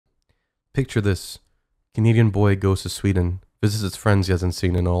Picture this. Canadian boy goes to Sweden, visits his friends he hasn't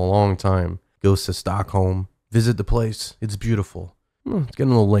seen in a long time, goes to Stockholm, visit the place. It's beautiful. It's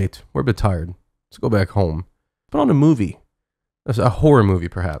getting a little late. We're a bit tired. Let's go back home. Put on a movie. A horror movie,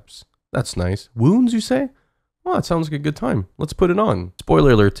 perhaps. That's nice. Wounds, you say? Well, that sounds like a good time. Let's put it on.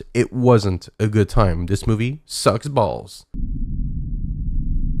 Spoiler alert, it wasn't a good time. This movie sucks balls.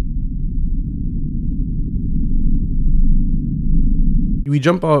 We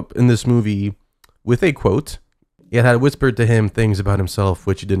jump up in this movie with a quote. It had whispered to him things about himself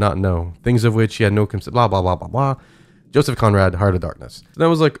which he did not know. Things of which he had no concept. Blah, blah, blah, blah, blah. Joseph Conrad, Heart of Darkness. And I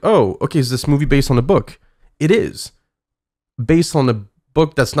was like, oh, okay, is this movie based on a book? It is. Based on a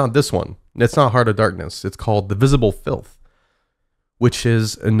book that's not this one. It's not Heart of Darkness. It's called The Visible Filth, which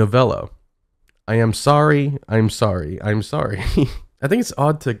is a novella. I am sorry, I'm sorry, I'm sorry. I think it's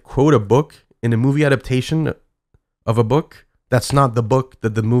odd to quote a book in a movie adaptation of a book that's not the book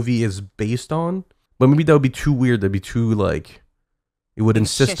that the movie is based on. But maybe that would be too weird. That'd be too, like, it would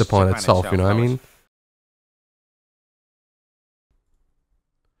insist upon itself, you know what I mean?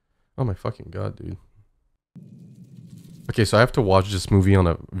 Oh my fucking god, dude. Okay, so I have to watch this movie on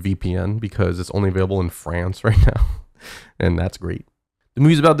a VPN because it's only available in France right now. And that's great. The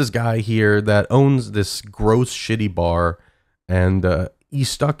movie's about this guy here that owns this gross, shitty bar. And he's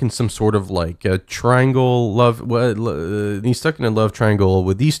stuck in some sort of like a triangle love. He's stuck in a love triangle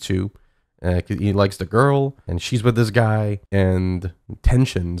with these two. He likes the girl and she's with this guy. And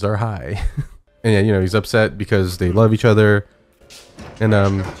tensions are high. And yeah, you know, he's upset because they love each other. And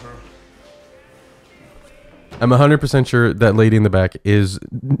I'm 100% sure that lady in the back is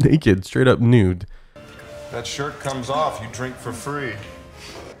naked, straight up nude. That shirt comes off, you drink for free.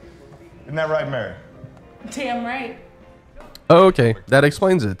 Isn't that right, Mary? Damn right. Oh, okay, that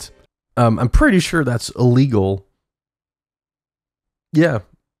explains it. I'm pretty sure that's illegal. Yeah,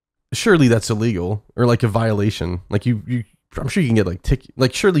 surely that's illegal, or like a violation. Like I'm sure you can get like ticket.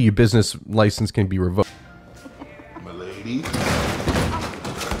 Like surely your business license can be revoked. My lady.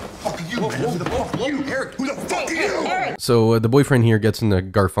 So the boyfriend here gets in a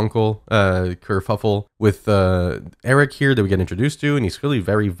Garfunkel kerfuffle with Eric here that we get introduced to, and he's clearly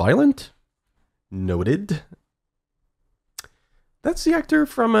very violent. Noted. That's the actor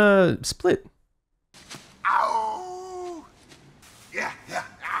from Split. Ow! Yeah, yeah.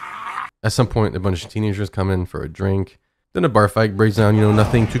 Ah. At some point, a bunch of teenagers come in for a drink. Then a bar fight breaks down, you know,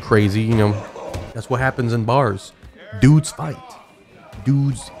 nothing too crazy, you know. That's what happens in bars. Dudes fight.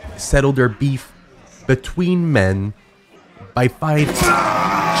 Dudes settle their beef between men by fighting.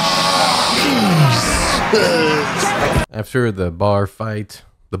 After the bar fight,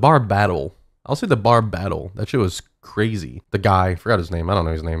 the bar battle. I'll say the bar battle. That shit was crazy. The guy, forgot his name. I don't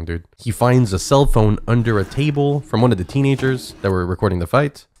know his name, dude. He finds a cell phone under a table from one of the teenagers that were recording the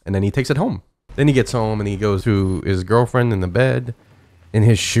fight, and then he takes it home. Then he gets home and he goes to his girlfriend in the bed. In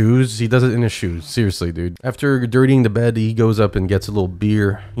his shoes. He does it in his shoes. Seriously, dude. After dirtying the bed, he goes up and gets a little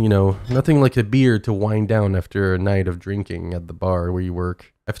beer. You know, nothing like a beer to wind down after a night of drinking at the bar where you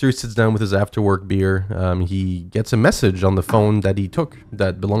work. After he sits down with his after-work beer, he gets a message on the phone that he took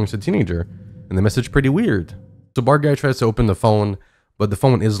that belongs to a teenager. And the message pretty weird. So bar guy tries to open the phone, but the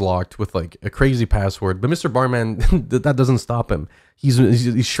phone is locked with like a crazy password. But Mr. Barman, that doesn't stop him.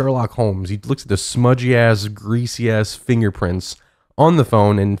 He's Sherlock Holmes. He looks at the smudgy-ass, greasy-ass fingerprints on the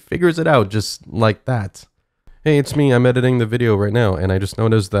phone and figures it out just like that. Hey, it's me. I'm editing the video right now, and I just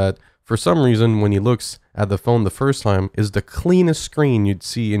noticed that for some reason, when he looks at the phone the first time, is the cleanest screen you'd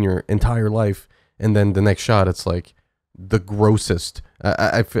see in your entire life, and then the next shot, it's like the grossest.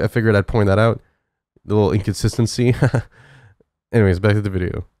 I figured I'd point that out. The little inconsistency. Anyways, back to the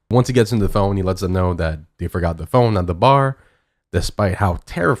video. Once he gets into the phone, he lets them know that they forgot the phone at the bar, despite how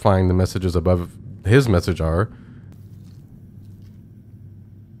terrifying the messages above his message are.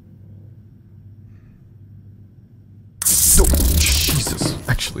 Jesus,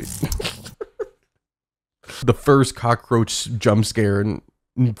 actually. The first cockroach jump scare in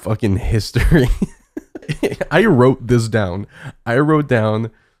fucking history. I wrote this down. I wrote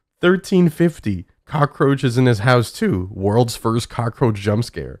down 1350. Cockroaches in his house too. World's first cockroach jump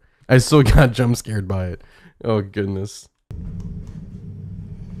scare. I still got jump scared by it. Oh goodness.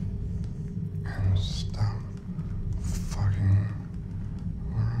 Stop fucking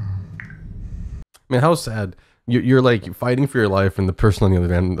around. Man, how sad. You're like fighting for your life, and the person on the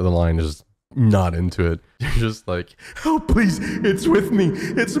other end of the line is not into it. You're just like, oh please, it's with me.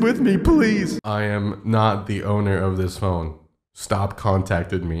 It's with me, please. I am not the owner of this phone. Stop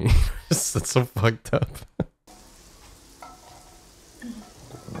contacting me. That's so fucked up.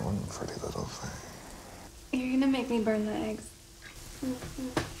 One pretty little thing. You're gonna make me burn the eggs.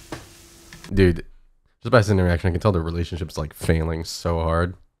 Dude, just by this interaction, I can tell the relationship's like failing so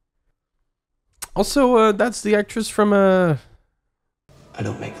hard. Also, that's the actress from I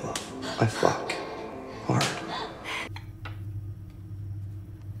don't make love. I fuck. Hard. What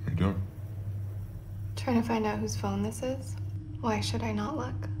are you doing? Trying to find out whose phone this is. Why should I not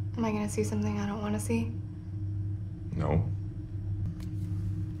look? Am I gonna see something I don't want to see? No.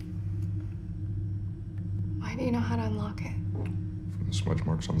 Why do you know how to unlock it? From the smudge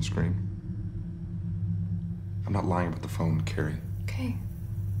marks on the screen. I'm not lying about the phone, Carrie. Okay,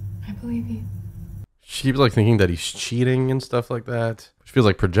 I believe you. She keeps like thinking that he's cheating and stuff like that. She feels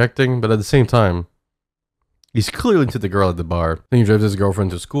like projecting, but at the same time, he's clearly into the girl at the bar. Then he drives his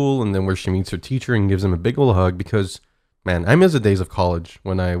girlfriend to school, and then where she meets her teacher and gives him a big old hug because, man, I miss the days of college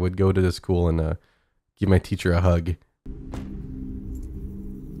when I would go to the school and give my teacher a hug.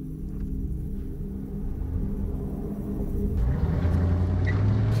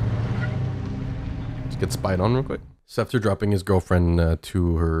 Let's get spied on real quick. So after dropping his girlfriend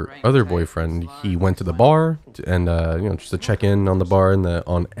to her other boyfriend, he went to the bar and you know, just to check in on the bar and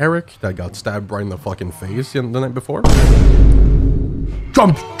on Eric that got stabbed right in the fucking face the night before.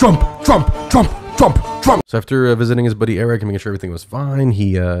 Jump, jump, jump, jump, jump, jump. So after visiting his buddy Eric and making sure everything was fine,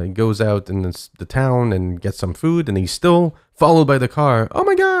 he goes out in the town and gets some food, and he's still followed by the car. Oh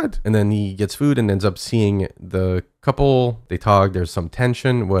my god! And then he gets food and ends up seeing the couple. They talk. There's some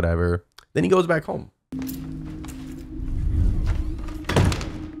tension, whatever. Then he goes back home.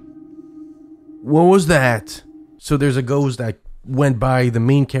 What was that? So there's a ghost that went by the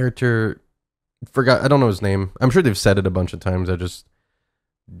main character. Forgot, I don't know his name. I'm sure they've said it a bunch of times. I just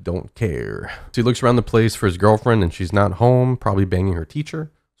don't care. So he looks around the place for his girlfriend and she's not home, probably banging her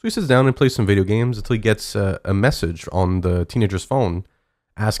teacher. So he sits down and plays some video games until he gets a message on the teenager's phone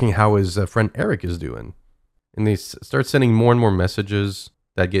asking how his friend Eric is doing. And they start sending more and more messages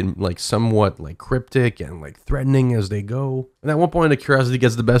that get like somewhat like cryptic and like threatening as they go. And at one point, the curiosity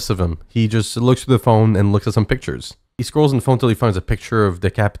gets the best of him. He just looks through the phone and looks at some pictures. He scrolls in the phone until he finds a picture of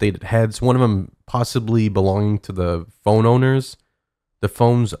decapitated heads, one of them possibly belonging to the phone owners, the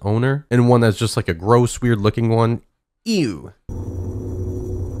phone's owner, and one that's just like a gross, weird looking one. Ew.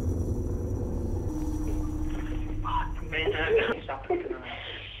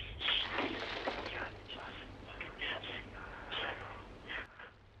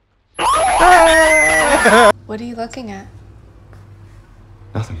 What are you looking at?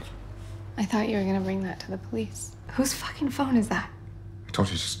 Nothing. I thought you were gonna bring that to the police. Whose fucking phone is that? I told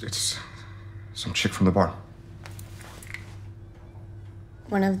you, it's some chick from the bar.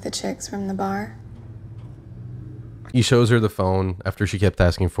 One of the chicks from the bar? He shows her the phone after she kept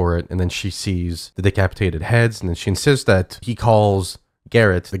asking for it, and then she sees the decapitated heads, and then she insists that he calls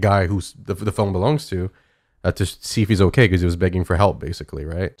Garrett, the guy who's the phone belongs to see if he's okay because he was begging for help, basically,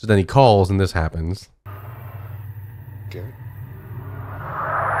 right? So then he calls, and this happens. Garrett?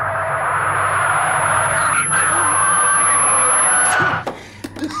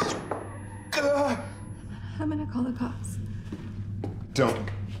 I'm gonna call the cops. Don't.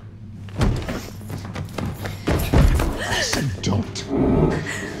 I said don't. What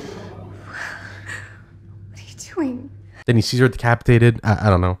are you doing? Then he sees her decapitated. I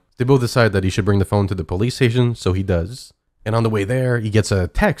don't know. They both decide that he should bring the phone to the police station, so he does. And on the way there, he gets a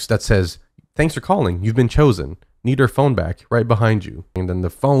text that says, "Thanks for calling. You've been chosen. Need your phone back right behind you." And then the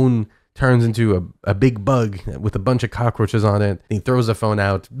phone turns into a big bug with a bunch of cockroaches on it. And he throws the phone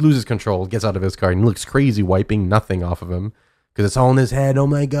out, loses control, gets out of his car, and he looks crazy, wiping nothing off of him because it's all in his head. Oh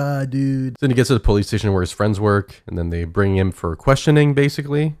my god, dude. Then he gets to the police station where his friends work, and then they bring him for questioning,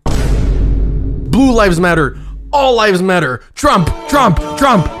 basically. Blue lives matter. All lives matter. Trump, Trump,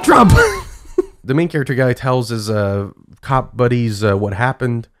 Trump, Trump. The main character guy tells his cop buddies what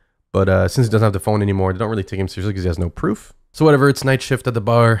happened, but since he doesn't have the phone anymore, they don't really take him seriously because he has no proof. So whatever, it's night shift at the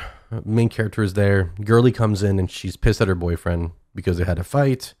bar. Main character is there. Girlie comes in and she's pissed at her boyfriend because they had a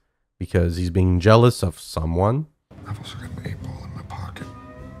fight, because he's being jealous of someone. I've also got an 8-ball in my pocket.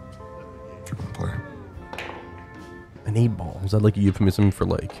 If you want to play. An 8-ball? Is that like a euphemism for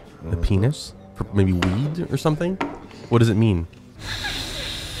like the penis? For maybe weed or something? What does it mean?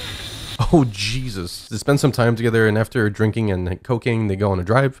 Oh, Jesus. They spend some time together, and after drinking and cocaine, they go on a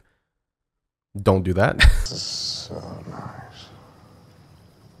drive. Don't do that. This is so nice.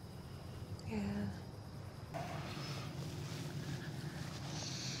 Yeah.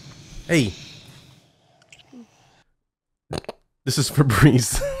 Hey. This is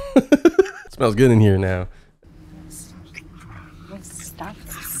Febreze. Smells good in here now. Stop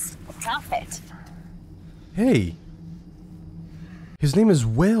it. Hey. His name is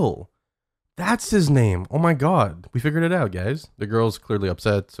Will. That's his name. Oh my god. We figured it out, guys. The girl's clearly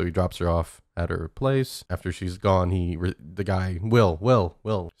upset, so he drops her off at her place. After she's gone, the guy, Will.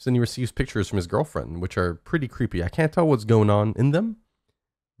 Then he receives pictures from his girlfriend, which are pretty creepy. I can't tell what's going on in them,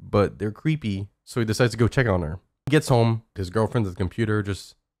 but they're creepy. So he decides to go check on her. He gets home. His girlfriend's at the computer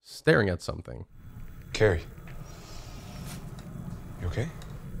just staring at something. Carrie. You okay?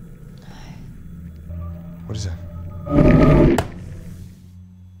 What is that?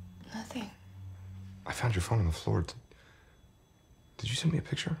 Nothing. I found your phone on the floor. Did you send me a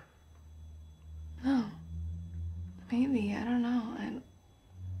picture? No. Maybe. I don't know.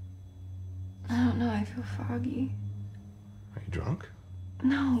 I don't know. I feel foggy. Are you drunk?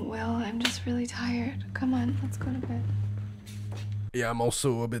 No, Will. I'm just really tired. Come on. Let's go to bed. Yeah, I'm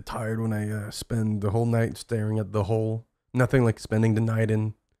also a bit tired when I spend the whole night staring at the hole. Nothing like spending the night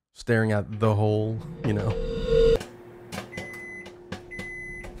in staring at the hole, you know.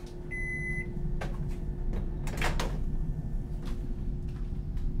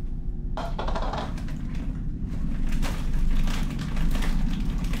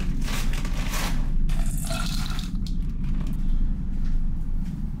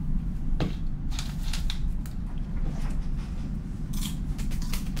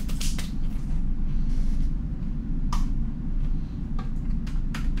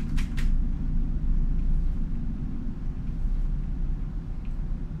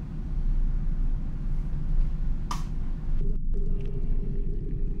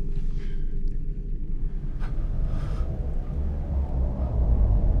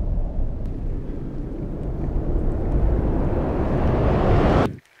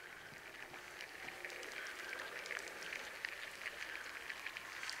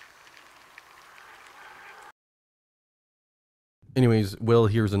 Anyways, Will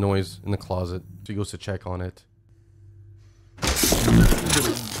hears a noise in the closet, so he goes to check on it.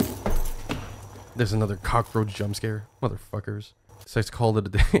 There's another cockroach jump scare. Motherfuckers. Decides to call it a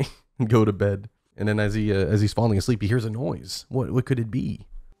day and go to bed. And then as he's falling asleep, he hears a noise. What could it be?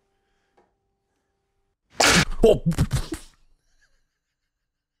 Oh!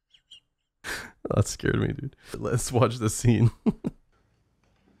 That scared me, dude. Let's watch the scene.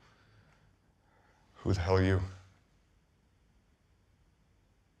 Who the hell are you?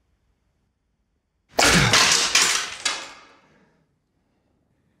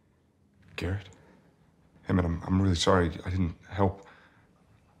 Garrett? Hey man, I'm really sorry. I didn't help.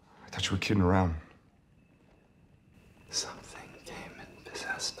 I thought you were kidding around. Something came and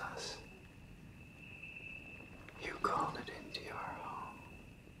possessed us. You called it into your home,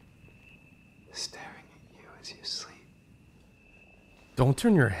 staring at you as you sleep. Don't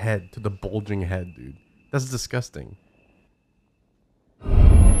turn your head to the bulging head, dude. That's disgusting.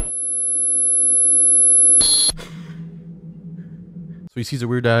 So he sees a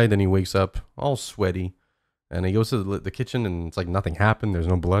weird eye, then he wakes up all sweaty, and he goes to the kitchen, and it's like nothing happened. There's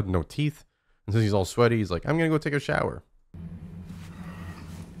no blood, no teeth. And since he's all sweaty, he's like, I'm gonna go take a shower.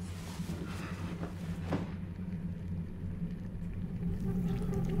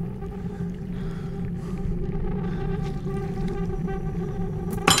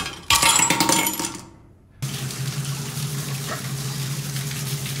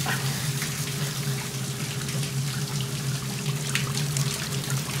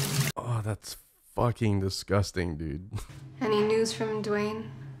 Oh, that's fucking disgusting, dude. Any news from Dwayne?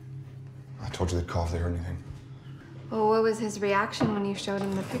 I told you they'd call if they heard anything. Well, what was his reaction when you showed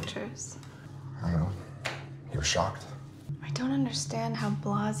him the pictures? I don't know. He was shocked. I don't understand how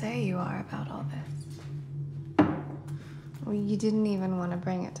blasé you are about all this. Well, you didn't even want to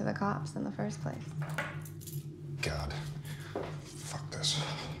bring it to the cops in the first place. God. Fuck this.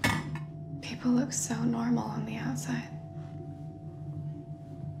 People look so normal on the outside.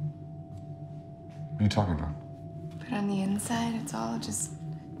 What are you talking about? But on the inside, it's all just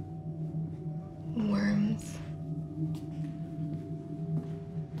worms.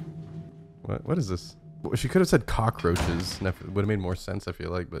 What is this? Well, she could have said cockroaches. And it would have made more sense, I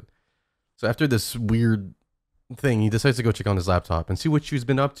feel like. But so after this weird thing, he decides to go check on his laptop and see what she's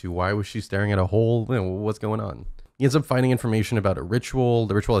been up to. Why was she staring at a hole? You know, what's going on? He ends up finding information about a ritual.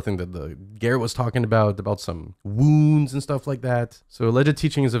 The ritual, I think, that the Garrett was talking about some wounds and stuff like that. So alleged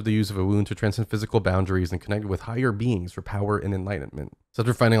teachings of the use of a wound to transcend physical boundaries and connect with higher beings for power and enlightenment. So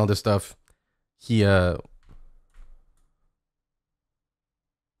after finding all this stuff, he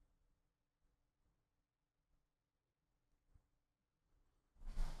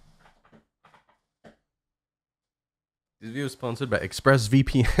This video is sponsored by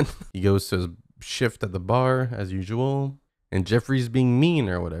ExpressVPN. He goes to his shift at the bar as usual, and Jeffrey's being mean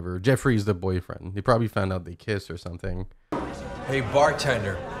or whatever. Jeffrey's the boyfriend. They probably found out they kiss or something. Hey,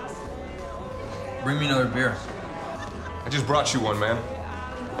 bartender. Bring me another beer. I just brought you one, man.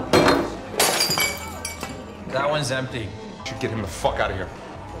 That one's empty. Should get him the fuck out of here.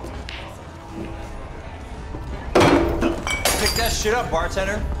 Pick that shit up,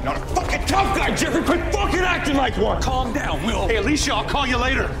 bartender. Not a fucking tough guy, Jeffrey. Quit fucking acting like one. Calm down, Will. Hey, Alicia, I'll call you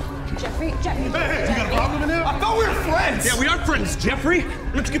later. Jeffrey. Hey, you got a problem in there? I thought we were friends. Yeah, we are friends, Jeffrey.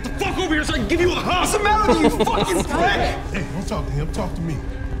 Let's get the fuck over here so I can give you a hug. What's the matter with you, fucking prick? Hey, don't talk to him. Talk to me.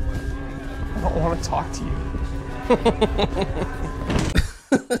 I don't want to talk to you.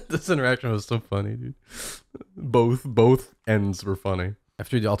 This interaction was so funny, dude. Both ends were funny.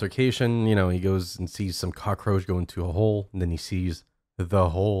 After the altercation, you know, he goes and sees some cockroach go into a hole, and then he sees the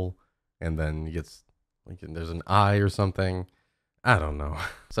hole, and then he gets like there's an eye or something. I don't know.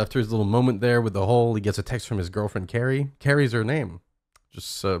 So after his little moment there with the hole, he gets a text from his girlfriend Carrie. Carrie's her name.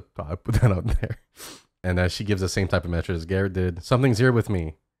 Just I put that out there. And she gives the same type of message as Garrett did. Something's here with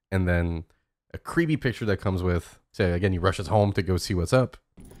me. And then a creepy picture that comes with, say again, he rushes home to go see what's up.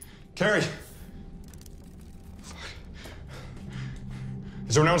 Carrie.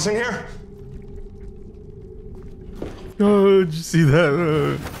 Is there anyone in here? Oh, did you see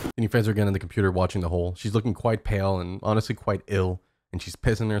that? And he finds her again on the computer watching the hole. She's looking quite pale and honestly quite ill. And she's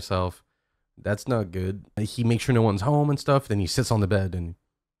pissing herself. That's not good. He makes sure no one's home and stuff. Then he sits on the bed and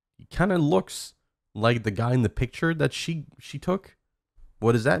he kind of looks like the guy in the picture that she took.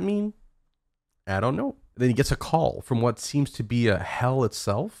 What does that mean? I don't know. Then he gets a call from what seems to be a hell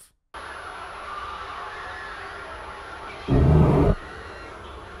itself.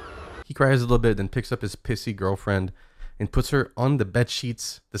 He cries a little bit, then picks up his pissy girlfriend and puts her on the bed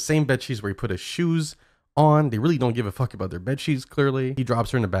sheets, the same bed sheets where he put his shoes on. They really don't give a fuck about their bed sheets, clearly. He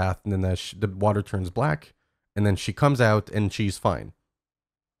drops her in the bath, and then the water turns black, and then she comes out, and she's fine.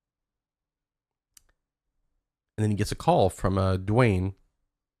 And then he gets a call from Dwayne,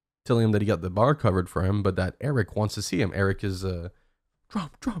 telling him that he got the bar covered for him, but that Eric wants to see him. Eric is,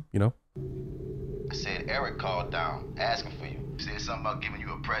 drop, you know? I said Eric called down, asking for you. Said something about giving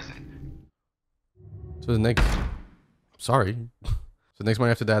you a present. So the next, sorry. So the next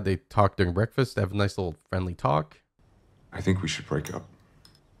morning after that, they talk during breakfast. They have a nice little friendly talk. I think we should break up.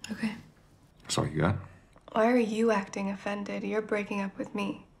 Okay. That's all you got? Why are you acting offended? You're breaking up with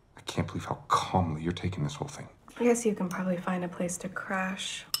me. I can't believe how calmly you're taking this whole thing. I guess you can probably find a place to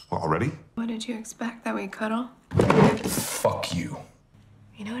crash. Well, already? What did you expect? That we cuddle? Fuck you.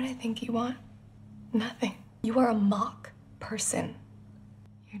 You know what I think you want? Nothing. You are a mock person.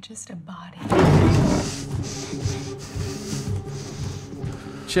 You're just a body.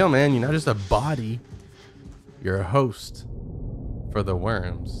 Chill, man. You're not just a body. You're a host for the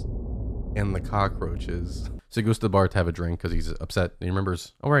worms and the cockroaches. So he goes to the bar to have a drink because he's upset. And he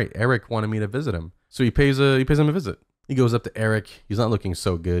remembers, all right, Eric wanted me to visit him. So he pays him a visit. He goes up to Eric. He's not looking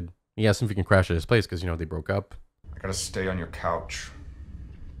so good. He asks him if he can crash at his place because, you know, they broke up. I gotta stay on your couch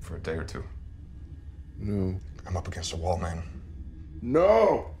for a day or two. No. I'm up against a wall, man.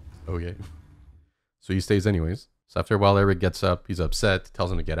 No! Okay. So he stays anyways. So after a while, Eric gets up. He's upset.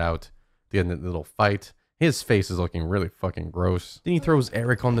 Tells him to get out. They get in a little fight. His face is looking really fucking gross. Then he throws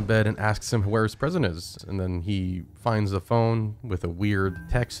Eric on the bed and asks him where his present is. And then he finds the phone with a weird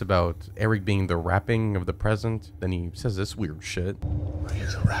text about Eric being the wrapping of the present. Then he says this weird shit. Are you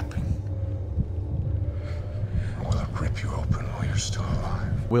the wrapping? Or will it rip you open while you're still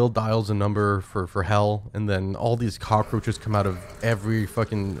alive? Will dials a number for hell. And then all these cockroaches come out of every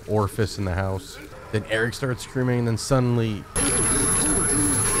fucking orifice in the house. Then Eric starts screaming. And then suddenly...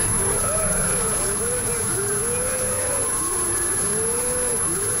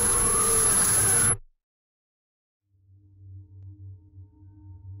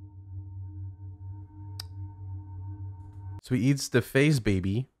 So he eats the face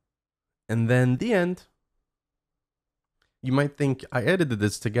baby, and then the end. You might think I edited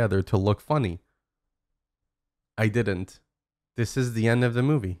this together to look funny. I didn't. This is the end of the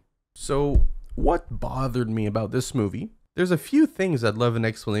movie. So what bothered me about this movie? There's a few things I'd love an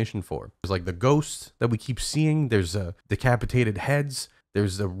explanation for. There's like the ghosts that we keep seeing. There's decapitated heads.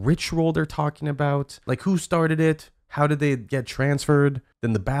 There's the ritual they're talking about. Like who started it? How did they get transferred?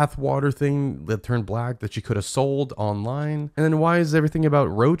 Then the bathwater thing that turned black that she could have sold online. And then why is everything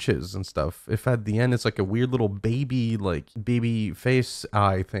about roaches and stuff? If at the end it's like a weird little baby, like baby face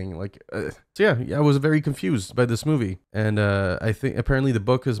eye thing. Like, so yeah, I was very confused by this movie. And I think apparently the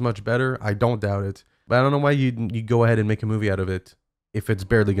book is much better. I don't doubt it. But I don't know why you go ahead and make a movie out of it if it's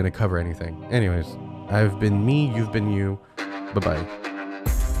barely going to cover anything. Anyways, I've been me, you've been you.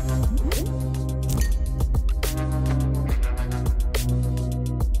 Bye-bye.